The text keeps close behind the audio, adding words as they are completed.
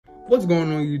What's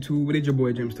going on YouTube? It is your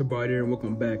boy James Tabard here, and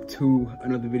welcome back to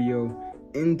another video.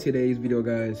 In today's video,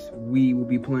 guys, we will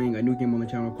be playing a new game on the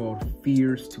channel called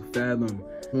Fears to Fathom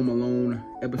Home Alone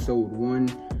episode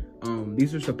 1.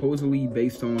 These are supposedly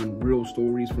based on real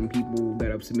stories from people that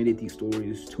have submitted these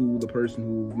stories to the person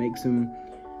who makes them.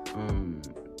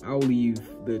 I'll leave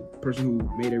the person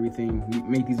who made everything,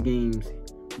 make these games,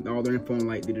 all their info in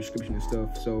like the description and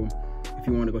stuff. So if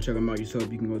you want to go check them out yourself,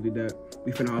 you can go do that.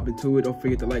 We finna hop into it. Don't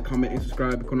forget to like, comment, and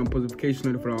subscribe. Click on post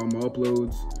notification for all my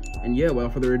uploads. And yeah,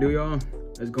 without further ado, y'all,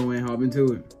 let's go and hop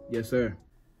into it. Yes, sir.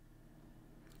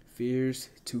 Fears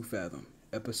to Fathom,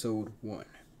 episode 1.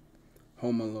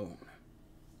 Home Alone,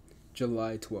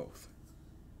 July 12th.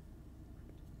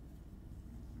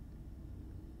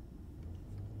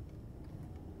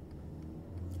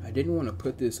 I didn't want to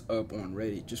put this up on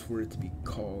Reddit just for it to be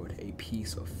called a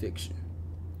piece of fiction.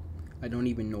 I don't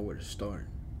even know where to start.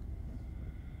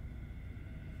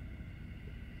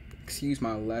 Excuse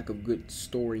my lack of good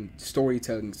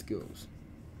storytelling skills.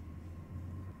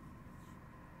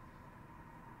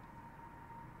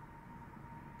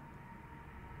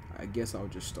 I guess I'll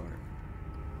just start.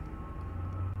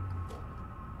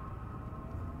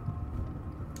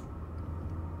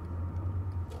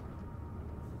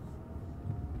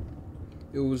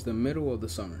 It was the middle of the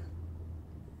summer.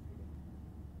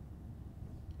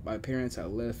 My parents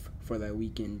had left for that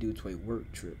weekend due to a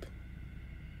work trip,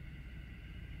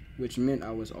 which meant I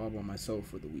was all by myself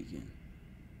for the weekend.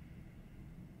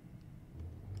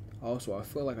 Also, I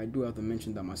feel like I do have to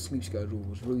mention that my sleep schedule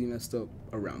was really messed up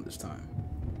around this time.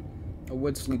 I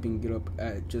would sleep and get up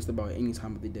at just about any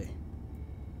time of the day,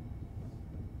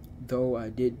 though I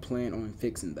did plan on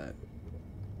fixing that.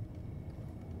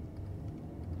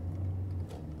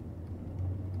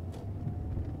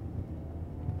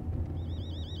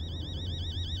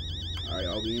 Alright,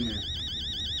 I'll be in here.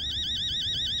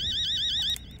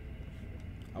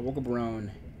 I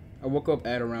woke up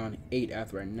at around 8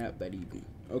 after a nap that evening.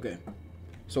 Okay.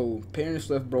 So, parents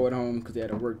left bro at home because they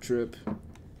had a work trip.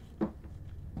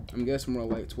 I'm guessing more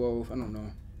like 12. I don't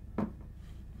know.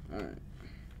 Alright.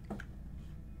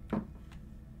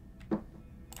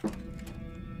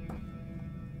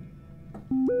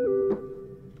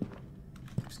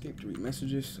 Escape to read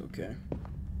messages. Okay.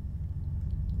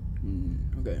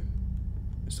 Okay.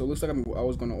 So, it looks like I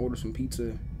was going to order some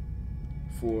pizza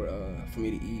for me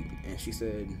to eat, and she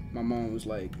said my mom was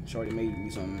like, she already made me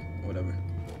something, whatever.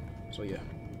 So yeah,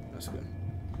 that's good.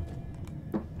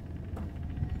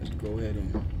 Let's go ahead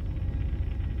and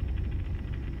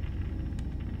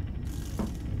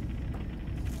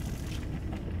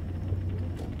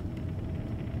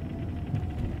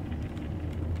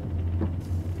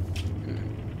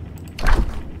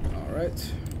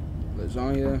alright.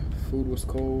 Lasagna, food was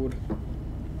cold.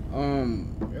 I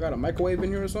got a microwave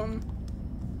in here or something?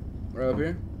 Right up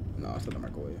here? No, it's not a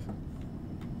microwave.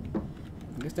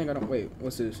 This thing I don't, wait,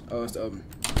 what's this? Oh, it's the oven.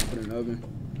 Put it in the oven.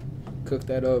 Cook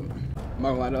that up. I'm not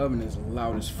gonna lie, the oven is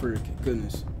loud as frick.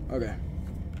 Goodness. Okay.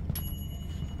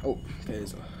 Oh, okay,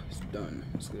 it's done.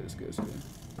 It's good, it's good, it's good.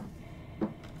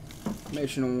 Make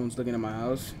sure no one's looking at my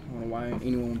house. I don't know why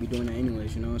anyone would be doing that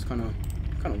anyways, you know? It's kind of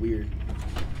weird.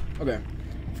 Okay.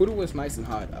 Food was nice and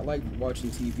hot. I liked watching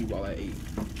TV while I ate.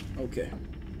 Okay.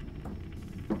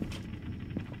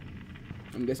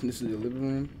 I'm guessing this is the living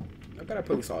room. I got a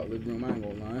pretty solid living room, I ain't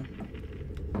gonna lie.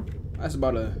 That's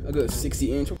about a good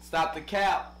 60-inch. Stop the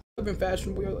cap. Living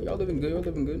fashionable, y'all living good, y'all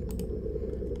living good.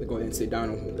 Let's go ahead and sit down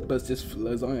and bust this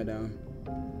lasagna down.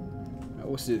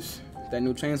 What's this? That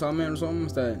new Chainsaw Man or something?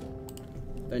 What's that?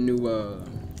 That new, I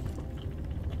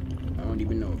don't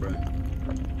even know, bro.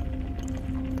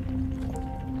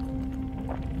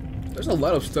 There's a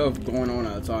lot of stuff going on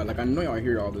outside. Like, I know y'all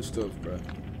hear all this stuff, bro.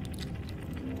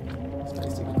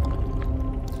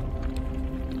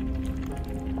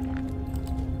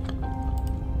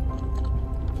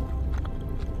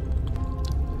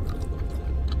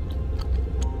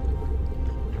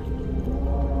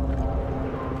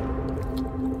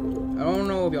 I don't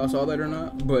know if y'all saw that or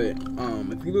not, but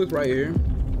if you look right here,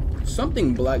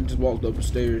 something black just walked up the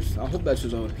stairs. I hope that's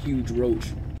just a huge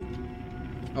roach.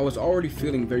 I was already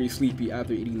feeling very sleepy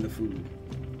after eating the food.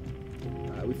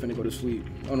 Alright, we finna go to sleep.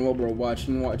 I don't know what we're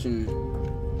watching.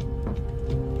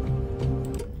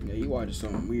 Yeah, he watching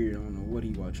something weird. I don't know what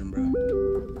he watching, bro.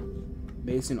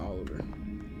 Mason Oliver.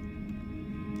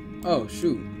 Oh,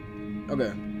 shoot.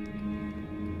 Okay.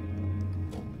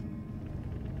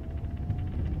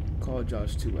 Call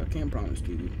Josh too. I can't promise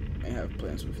you. I have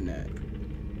plans with Nat.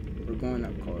 We're going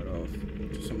to call it off.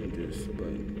 Just something just,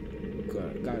 but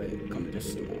gotta come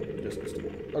just tomorrow.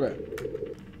 Okay.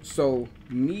 So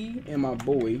me and my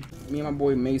boy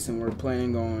Mason were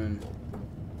planning on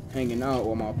hanging out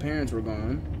while my parents were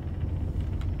gone,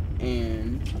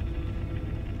 and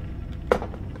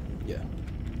yeah,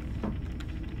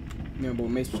 me and my boy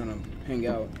Mason trying to hang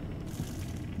out,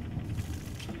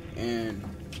 and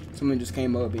something just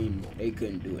came up and they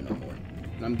couldn't do it no more.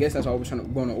 And I'm guessing that's why I was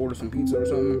going to order some pizza or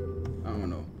something. I don't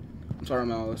know. I'm sorry,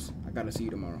 Malice. I gotta see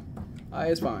you tomorrow.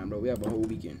 Alright, it's fine, bro. We have a whole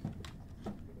weekend.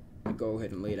 Go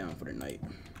ahead and lay down for the night.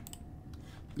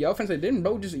 Y'all finna say, didn't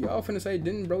bro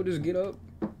just get up?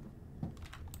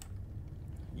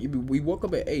 We woke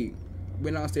up at 8,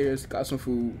 went downstairs, got some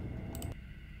food,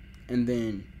 and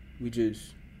then we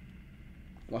just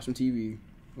watched some TV,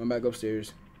 went back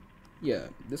upstairs. Yeah,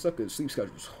 this sucker's sleep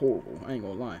schedule was horrible. I ain't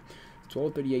gonna lie.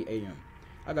 12:38 a.m.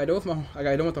 I got done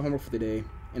with the homework for the day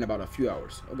in about a few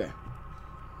hours. Okay,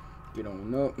 get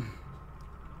on up.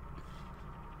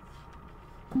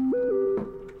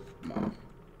 Mom.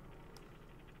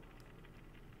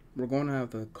 We're gonna have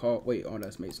to call. Wait, oh,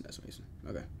 that's Mason. That's Mason.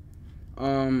 Okay.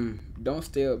 Don't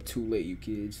stay up too late, you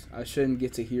kids. I shouldn't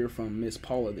get to hear from Miss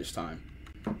Paula this time.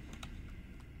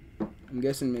 I'm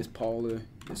guessing Miss Paula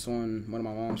is one of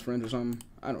my mom's friends or something.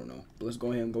 I don't know. But let's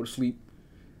go ahead and go to sleep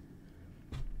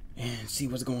and see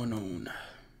what's going on.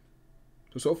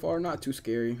 So far, not too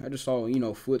scary. I just saw,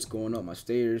 foots going up my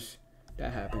stairs.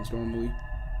 That happens normally,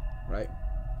 right?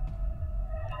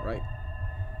 Right.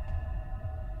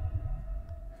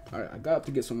 Alright, I got up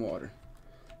to get some water.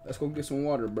 Let's go get some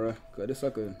water, bruh. Cause this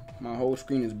sucker, my whole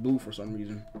screen is blue for some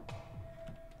reason.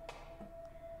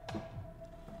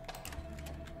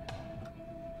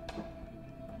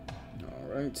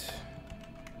 Alright.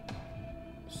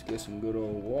 Let's get some good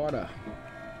old water.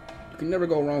 You can never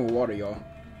go wrong with water, y'all.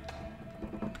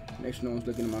 Make sure no one's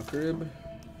looking in my crib.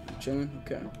 I'm chilling.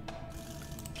 Okay.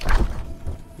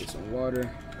 Get some water.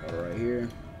 Water right here.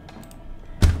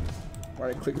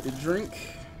 Right click to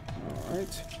drink.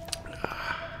 Alright.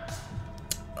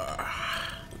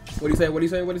 What do you say? What do you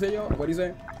say? What do you say, y'all? What do you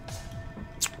say?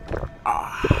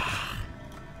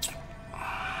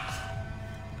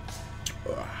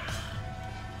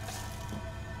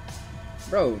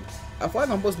 Bro, I feel like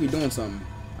I'm supposed to be doing something.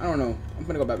 I don't know. I'm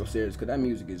gonna go back upstairs because that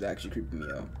music is actually creeping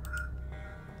me out.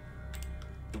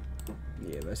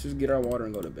 Yeah, let's just get our water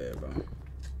and go to bed, bro.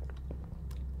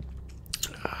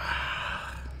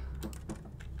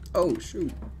 Oh,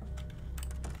 shoot.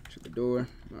 Shut the door.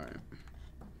 Alright.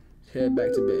 Let's head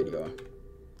back to bed, y'all.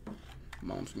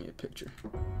 Mom sent me a picture.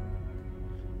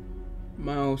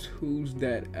 Miles, who's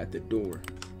that at the door?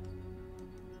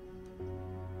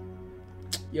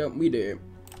 Yep, we did.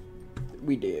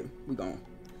 We did. We gone.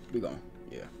 We gone.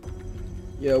 Yeah.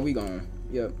 Yeah, we gone.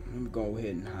 Yep. Let me go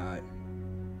ahead and hide.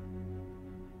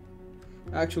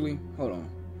 Actually, hold on.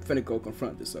 I'm finna go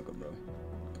confront this sucker, bro.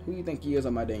 Who you think he is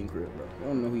on my dang crib, bro? I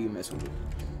don't know who you messing with.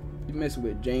 You messing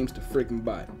with James the freaking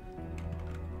bot.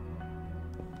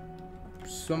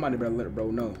 Somebody better let a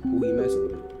bro know who he messing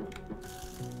with.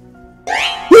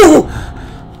 Woo!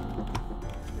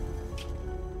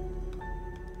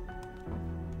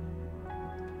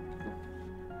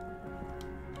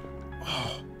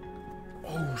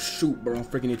 Oh shoot, bro! I'm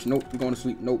freaking itching. Nope, I'm going to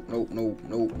sleep. Nope, nope, nope,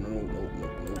 nope, nope, nope,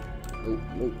 nope, nope, nope,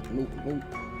 nope, nope, nope.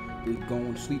 We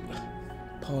going to sleep.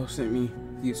 Paul sent me.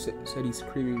 He said he's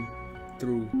screaming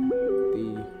through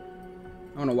the.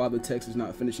 I don't know why the text is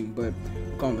not finishing, but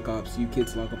I'm calling the cops. You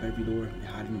kids lock up every door and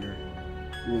hide in your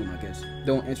room, I guess.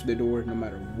 Don't answer the door no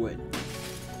matter what.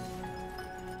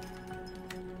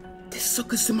 This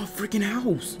sucker's in my freaking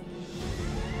house.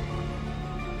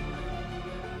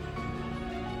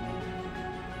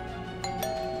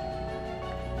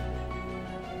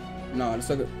 Nah, this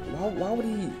sucker. Why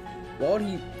would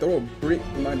he throw a brick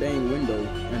in my dang window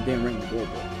and then ring the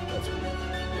doorbell? That's weird.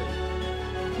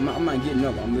 I'm not getting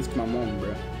up. I'm listening to my mom,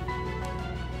 bro.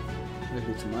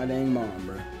 Listening to my dang mom,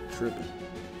 bro. Tripping.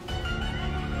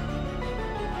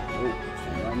 Oh,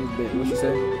 stand right in this bed. What she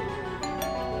say?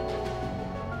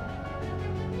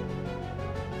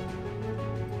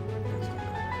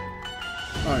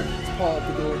 Alright, let's Paul up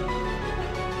the door.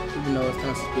 Even though it's kind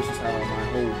of suspicious how my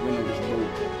whole window was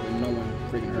broke and no one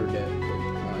freaking heard that. But,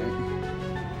 alright.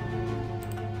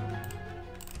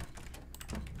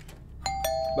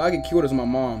 But I get killed as my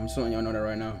mom. I'm just letting y'all know that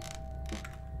right now.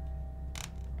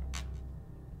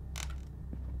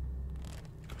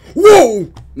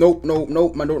 Whoa! Nope, nope,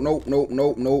 nope. My door, nope, nope,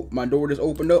 nope, nope. My door just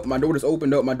opened up. My door just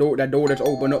opened up. That door just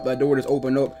opened up. That door just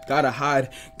opened up. Gotta hide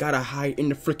in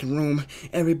the freaking room.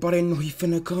 Everybody know he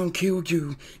finna come kill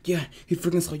you. Yeah, he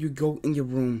freaking saw you go in your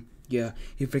room. Yeah,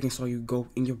 he freaking saw you go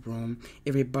in your room.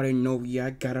 Everybody know, yeah,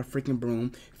 I got a freaking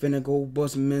broom. Finna go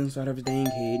bust him inside of his dang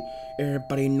head.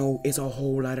 Everybody know it's a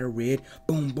whole lot of red.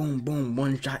 Boom, boom, boom,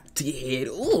 one shot to your head.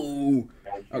 Ooh.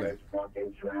 Okay.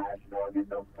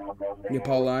 Yeah,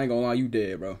 Paul, I ain't gonna lie, you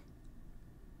dead, bro.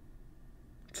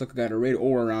 Sucka got a red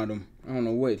aura around him. I don't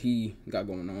know what he got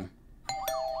going on.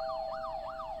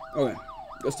 Okay,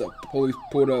 good stuff. The police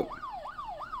pulled up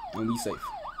and we safe.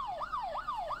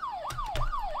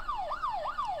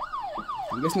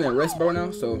 I'm guessing they're arrested bro now,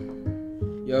 so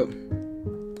yup. I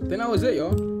think that was it,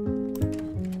 y'all.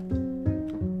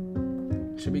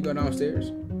 Should we go downstairs?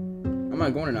 I'm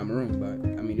not going in that room, but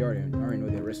I mean you already know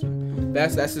they're arrested him.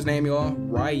 That's his name, y'all.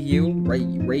 Ray.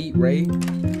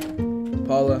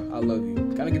 Paula, I love you.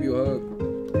 Can I give you a hug?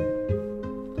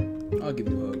 I'll give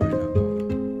you a hug right now, Paula.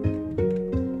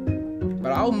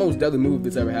 But I'll most definitely move if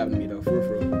this ever happened to me though, for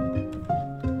real.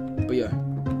 But yeah.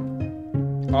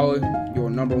 Paula, you a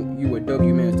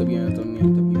WMans.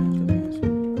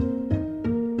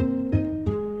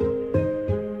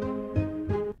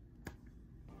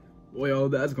 Well, y'all,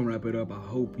 that's gonna wrap it up. I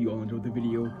hope you all enjoyed the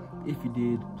video. If you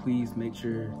did, please make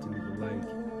sure to leave a like,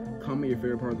 comment your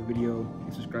favorite part of the video,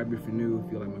 and subscribe if you're new,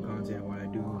 if you like my content, what I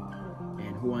do,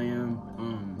 and who I am.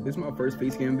 This is my first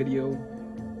face cam video.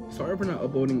 Sorry for not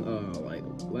uploading like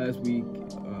last week,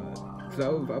 cause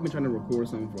I've been trying to record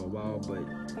something for a while, but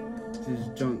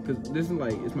just junk, cause this is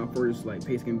like, it's my first like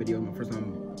face cam video, my first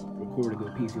time recording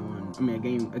a PC on, a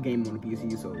game on a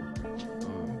PC, so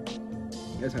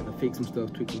I just have to fix some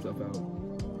stuff, tweak some stuff out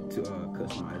to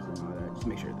customize it and all that, just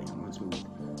make sure everything runs smooth.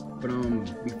 But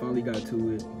we finally got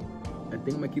to it. I think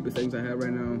I'm gonna keep the settings I have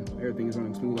right now. Everything is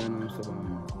running smooth right now, so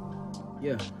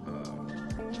yeah.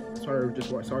 Sorry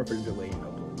for the delay in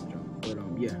uploading, but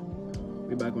yeah,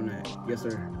 we're back on that. Yes,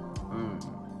 sir. I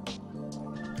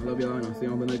love y'all, and I'll see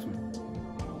you on the next one.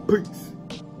 Peace.